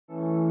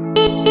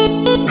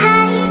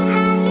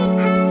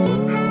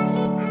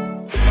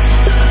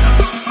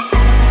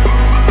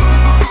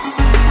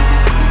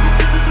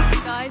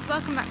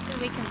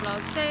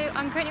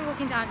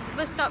walking down to the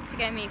bus stop to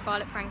go meet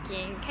Violet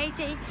Frankie and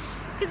Katie,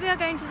 because we are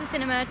going to the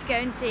cinema to go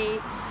and see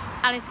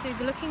Alice Through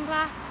the Looking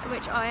Glass,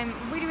 which I am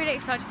really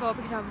excited for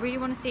because I really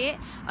want to see it.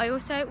 I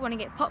also want to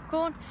get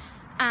popcorn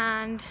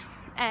and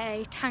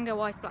a Tango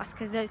Ice Blast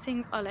because those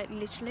things are like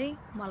literally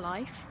my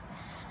life.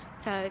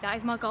 So that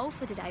is my goal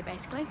for today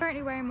basically. I'm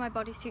currently wearing my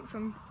bodysuit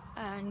from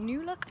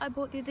New Look I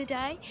bought the other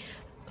day,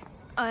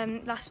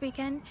 last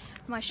weekend,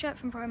 my shirt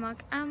from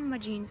Primark and my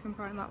jeans from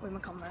Primark with my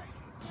Converse.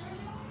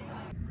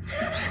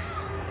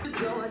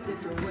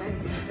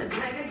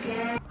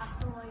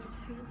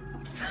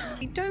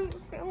 Don't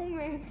film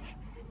me,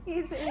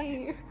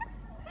 easy.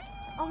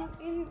 I'm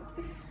in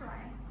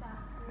distress.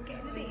 I'm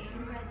getting a bit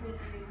ready.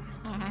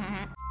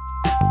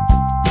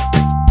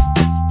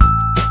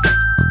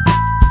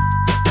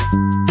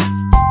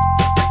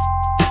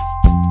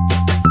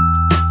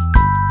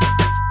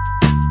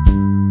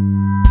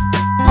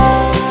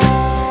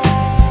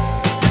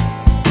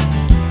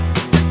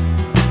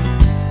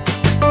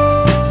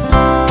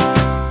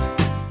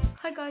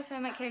 So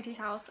I'm at Katie's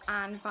house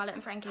and Violet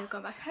and Frankie have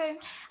gone back home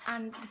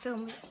and the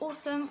film was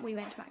awesome. We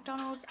went to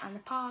McDonald's and the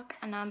park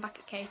and now I'm back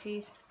at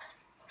Katie's.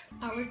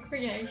 Our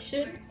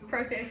creation.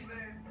 Protein.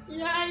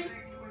 Yay!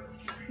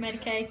 Made a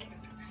cake.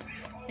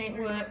 And it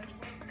worked.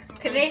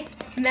 Look at this.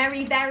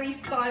 Mary Berry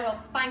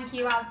style. Thank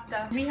you,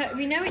 Asda.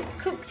 We know it's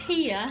cooked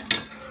here.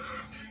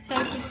 So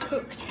it's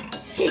cooked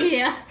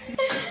here.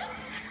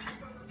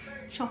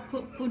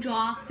 Chocolate fudge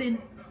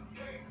icing.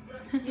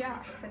 Yeah,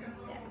 accents,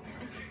 yeah.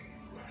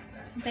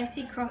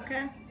 Betty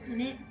Crocker in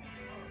it,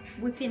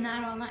 whipping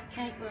that on that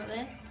cake right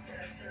there.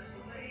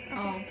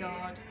 Oh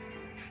god.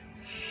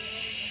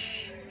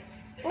 Shh.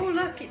 Oh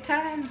look, it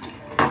turns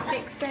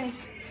 60.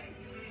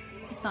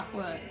 If that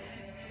works,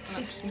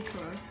 I'm actually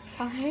cool.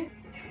 Sorry.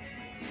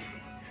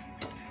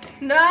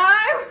 No!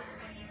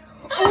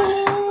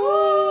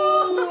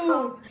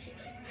 Oh!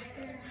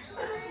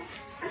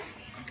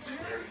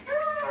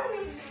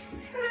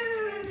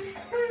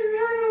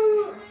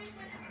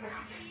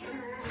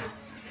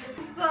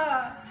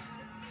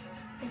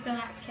 Look at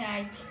that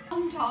cake.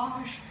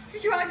 Montage.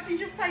 Did you actually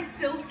just say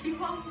silky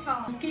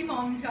montage? Silky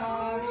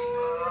montage.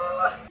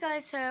 Hey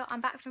guys, so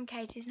I'm back from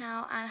Katie's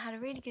now and I had a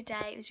really good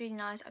day. It was really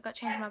nice. I got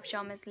changed my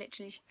pyjamas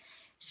literally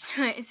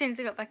as soon as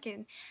I got back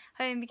in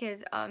home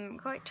because I'm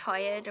quite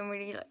tired and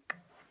really like,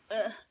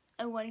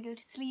 I want to go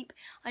to sleep.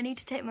 I need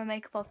to take my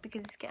makeup off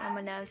because it's getting on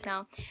my nerves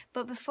now.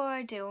 But before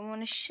I do, I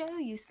want to show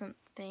you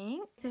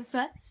something. So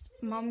first,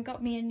 Mum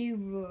got me a new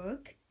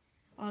rug.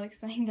 I'll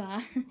explain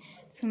that.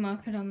 Some I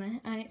put on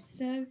there and it's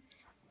so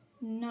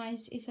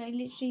nice. It's like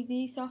literally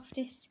the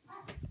softest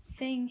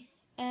thing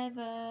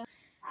ever.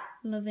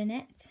 Loving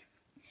it.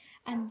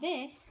 And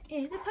this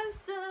is a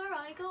poster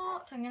I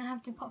got. I'm gonna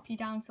have to pop you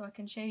down so I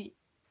can show you.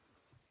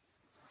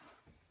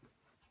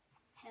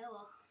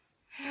 Hello.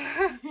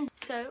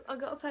 So I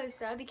got a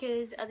poster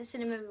because at the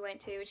cinema we went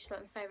to, which is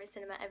like my favourite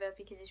cinema ever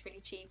because it's really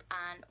cheap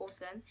and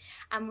awesome,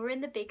 and we're in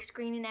the big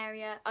screening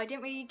area. I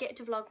didn't really get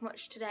to vlog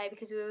much today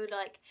because we were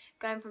like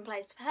going from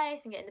place to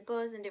place and getting the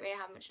buzz and didn't really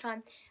have much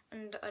time,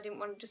 and I didn't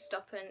want to just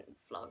stop and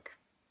vlog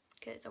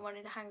because I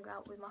wanted to hang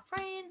out with my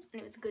friends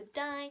and it was a good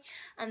day.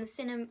 And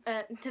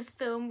the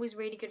film was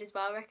really good as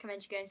well. I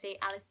recommend you go and see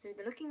Alice Through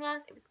the Looking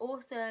Glass. It was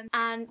awesome.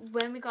 And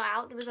when we got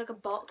out there was like a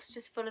box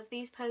just full of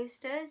these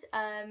posters,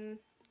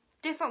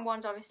 different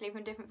ones obviously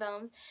from different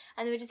films,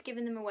 and they were just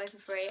giving them away for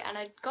free. And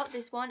I got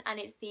this one and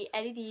it's the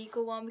Eddie the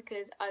Eagle one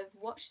because I've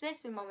watched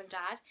this with Mum and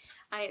Dad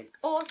and it's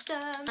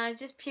awesome, and I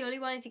just purely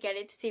wanted to get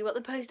it to see what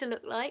the poster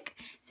looked like.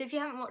 So if you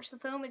haven't watched the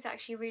film, it's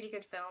actually a really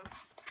good film.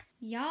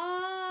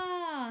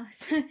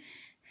 Yes.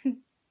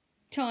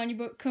 Tiny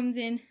book comes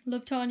in,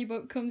 love tiny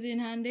book comes in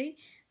handy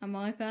on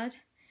my iPad.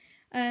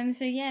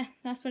 So yeah,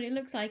 that's what it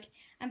looks like.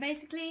 And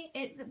basically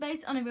it's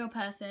based on a real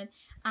person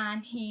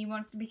and he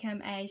wants to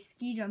become a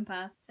ski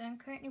jumper. So I'm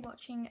currently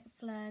watching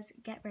Fleur's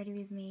Get Ready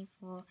With Me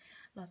for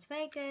Las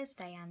Vegas,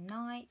 day and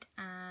night,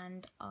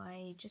 and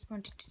I just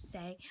wanted to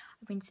say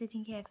I've been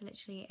sitting here for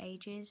literally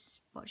ages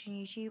watching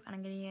YouTube and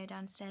I'm going to go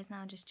downstairs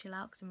now and just chill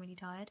out because I'm really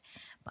tired,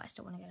 but I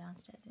still want to go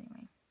downstairs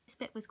anyway. This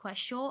bit was quite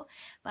short,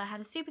 but I had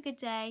a super good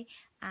day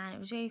and it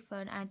was really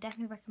fun. I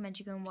definitely recommend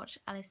you go and watch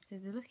Alice Through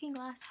the Looking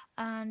Glass,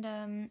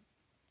 and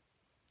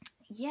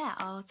yeah,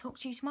 I'll talk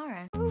to you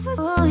tomorrow.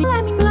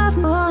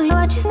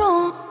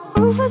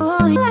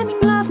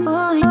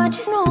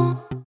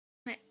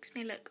 Makes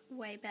me look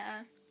way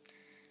better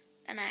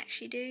than I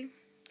actually do.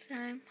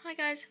 So, hi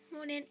guys,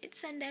 morning, it's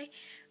Sunday.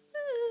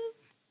 Woo.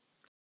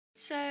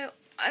 So,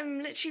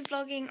 I'm literally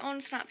vlogging on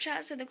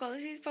Snapchat, so the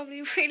quality is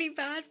probably really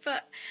bad,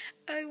 but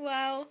oh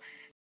well.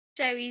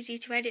 So easy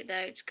to edit though,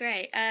 it's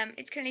great.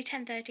 It's currently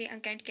 10:30, I'm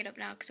going to get up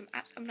now because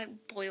I'm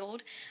like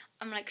boiled.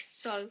 I'm like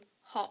so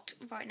hot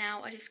right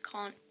now, I just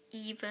can't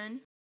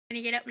even. I'm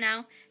gonna get up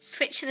now,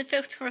 switching the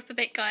filter up a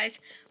bit guys.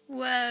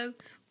 Whoa,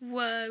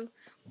 whoa,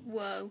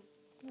 whoa,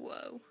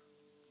 whoa,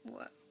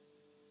 whoa.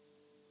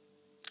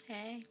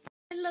 Hey.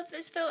 I love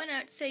this filter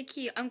now, it's so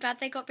cute. I'm glad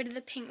they got rid of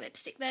the pink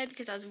lipstick though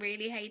because I was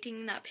really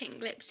hating that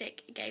pink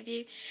lipstick it gave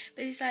you.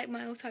 But it's like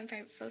my all-time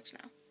favourite filter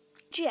now.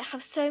 legit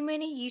have so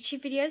many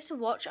YouTube videos to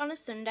watch on a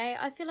Sunday.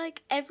 I feel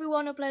like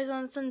everyone uploads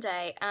on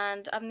Sunday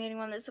and I'm the only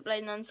one that's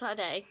uploading on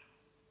Saturday.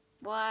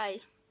 Why?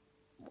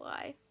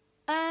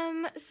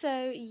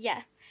 So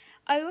yeah.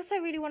 I also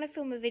really want to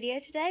film a video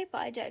today, but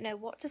I don't know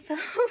what to film.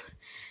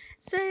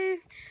 So,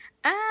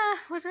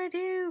 what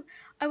do?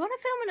 I want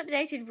to film an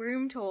updated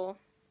room tour.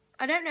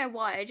 I don't know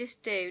why, I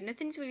just do.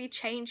 Nothing's really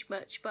changed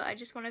much, but I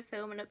just want to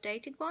film an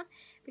updated one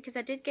because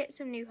I did get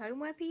some new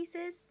homeware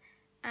pieces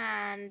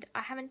and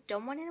I haven't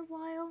done one in a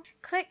while.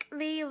 Click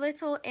the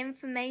little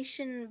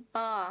information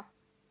bar.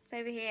 It's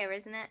over here,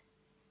 isn't it?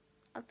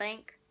 I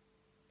think.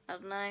 I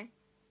don't know.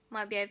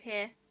 Might be over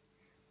here.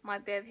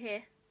 Might be over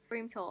here.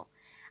 Room tour.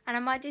 And I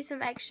might do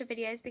some extra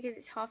videos because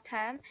it's half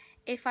term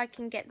if I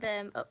can get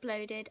them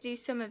uploaded. Do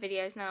summer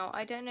videos now.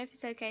 I don't know if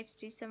it's okay to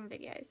do summer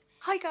videos.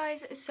 Hi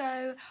guys,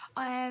 so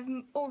I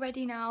am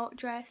already now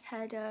dressed,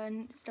 hair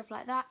done, stuff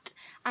like that.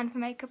 And for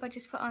makeup I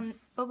just put on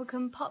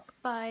Bubblegum Pop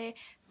by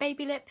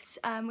Baby Lips,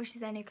 which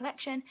is their new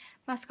collection,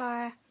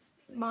 mascara,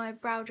 my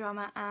brow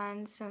drama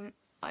and some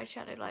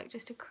eyeshadow, like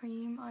just a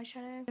cream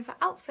eyeshadow. And for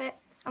outfit,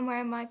 I'm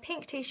wearing my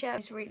pink t-shirt,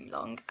 it's really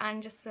long,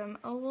 and just some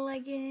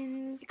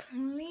leggings.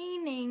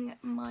 Cleaning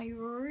my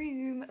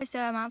room. So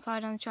I'm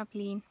outside on the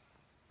trampoline,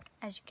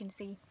 as you can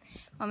see.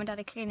 Mum and Dad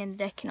are cleaning the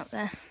decking up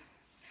there.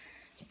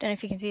 Don't know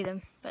if you can see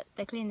them, but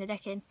they're cleaning the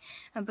decking.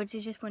 And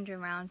Budsy's just wandering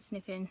around,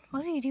 sniffing.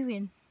 What's he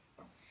doing?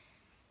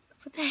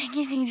 What the heck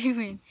is he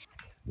doing?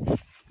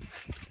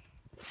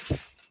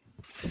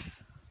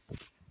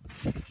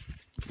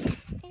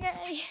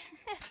 Yay!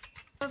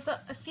 I've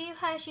got a few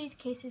Hershey's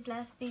Kisses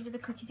left. These are the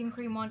cookies and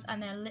cream ones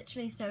and they're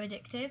literally so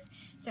addictive.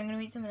 So I'm going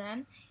to eat some of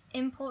them.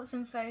 Import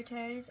some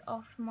photos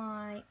off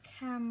my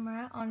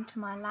camera onto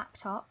my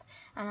laptop.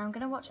 And I'm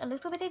going to watch a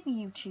little bit of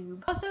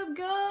YouTube. What's up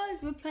guys?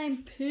 We're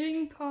playing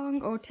ping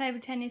pong or table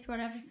tennis,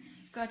 whatever.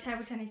 Got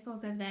table tennis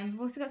balls over there.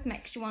 We've also got some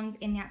extra ones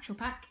in the actual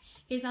pack.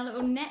 Here's our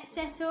little net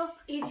setup.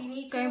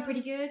 Easy, going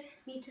pretty good.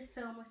 Need to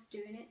film us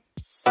doing it.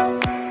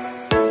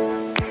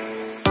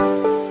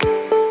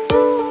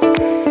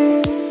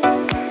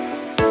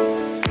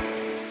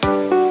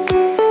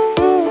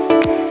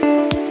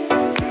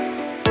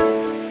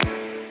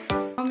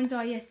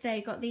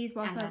 Yesterday got these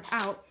whilst I was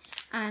out,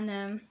 and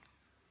I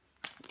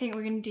think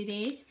we're going to do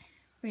these.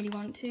 Really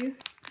want to.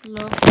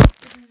 Love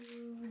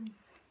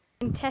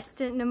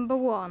contestant number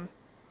 1.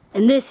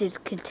 And this is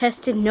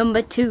contestant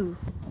number 2.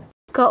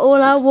 Got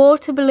all our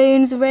water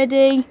balloons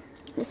ready.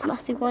 This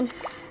massive one.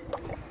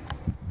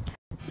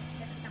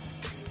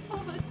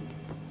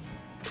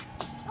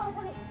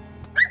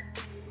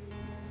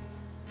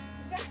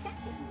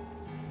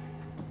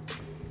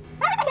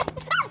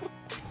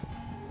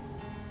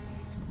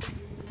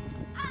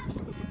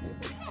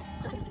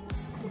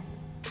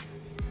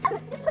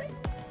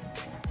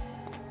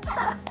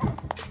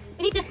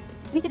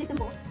 We need to do some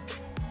more.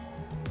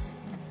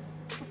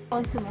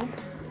 Oh, some more.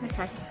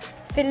 Okay.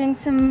 Fill in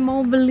some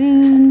more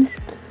balloons.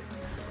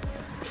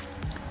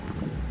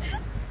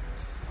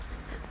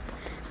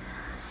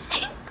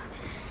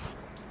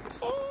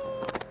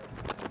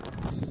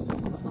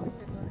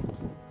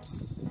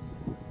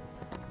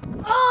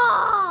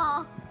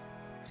 Oh!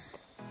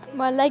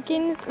 My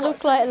leggings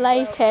look like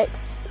latex.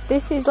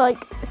 This is like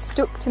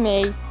stuck to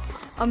me.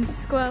 I'm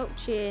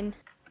squelching.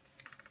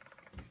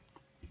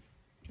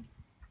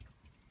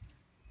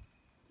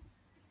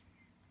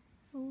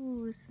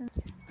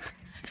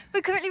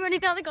 We're currently running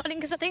down the garden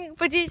because I think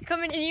Budsy's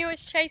coming and he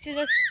was chasing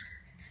us.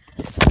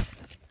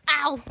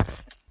 Ow!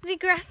 The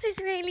grass is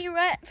really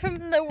wet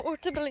from the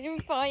water balloon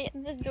fight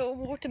and there's little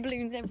water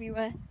balloons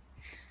everywhere.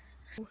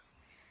 Ooh,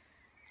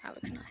 that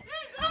looks nice.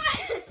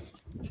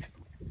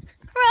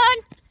 Run!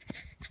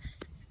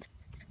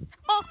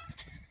 Oh!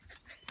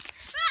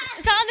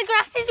 Zara, the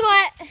grass is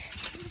wet!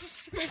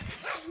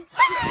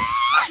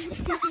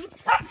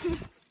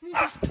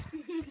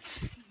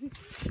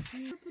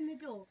 Open the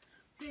door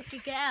so you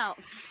could get out.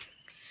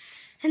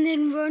 And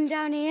then run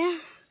down here.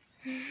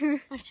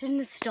 I shouldn't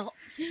have stopped.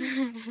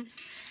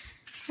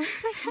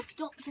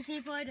 Stop to see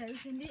if I'd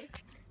opened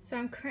it. So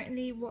I'm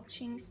currently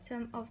watching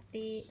some of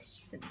the,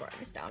 just the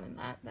brightness down on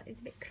that is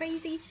a bit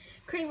crazy.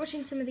 Currently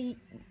watching some of the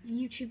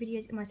YouTube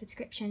videos in my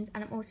subscriptions,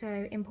 and I'm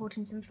also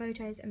importing some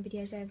photos and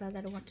videos over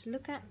that I want to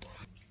look at.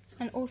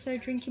 And also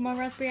drinking my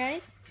raspberry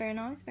aid. Very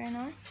nice, very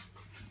nice.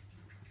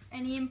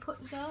 Any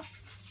inputs are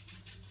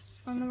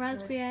on the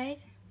raspberry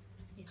aid?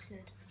 It's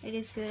good. It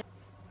is good.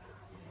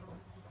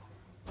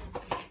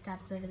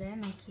 Dad's over there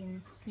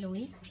making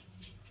noise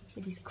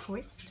with his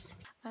crisps.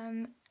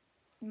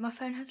 My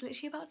phone has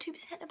literally about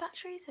 2% of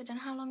battery, so I don't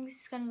know how long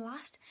this is going to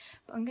last.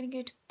 But I'm going to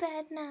go to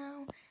bed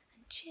now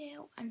and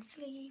chill and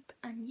sleep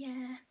and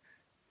yeah.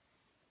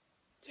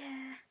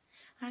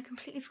 And I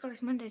completely forgot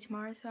it's Monday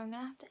tomorrow, so I'm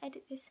going to have to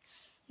edit this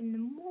in the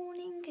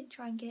morning and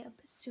try and get it up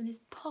as soon as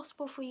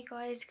possible for you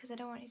guys because I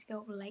don't want it to go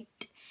up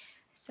late.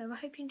 So I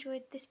hope you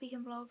enjoyed this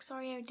weekend vlog.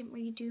 Sorry I didn't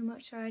really do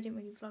much, sorry I didn't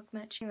really vlog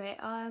much. Anyway,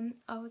 I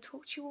will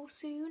talk to you all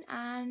soon,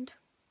 and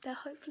there'll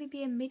hopefully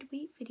be a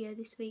midweek video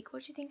this week.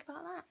 What do you think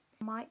about that?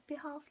 Might be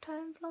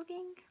half-term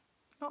vlogging.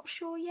 Not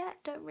sure yet,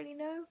 don't really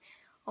know.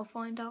 I'll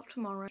find out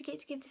tomorrow. Don't forget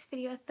to give this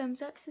video a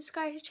thumbs up,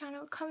 subscribe to the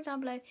channel, comment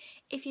down below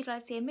if you'd like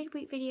to see a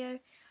midweek video,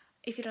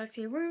 if you'd like to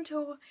see a room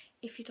tour,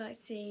 if you'd like to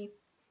see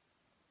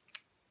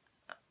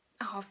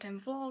a half-term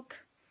vlog,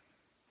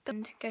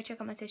 and go check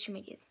out my social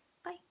medias.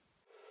 Bye.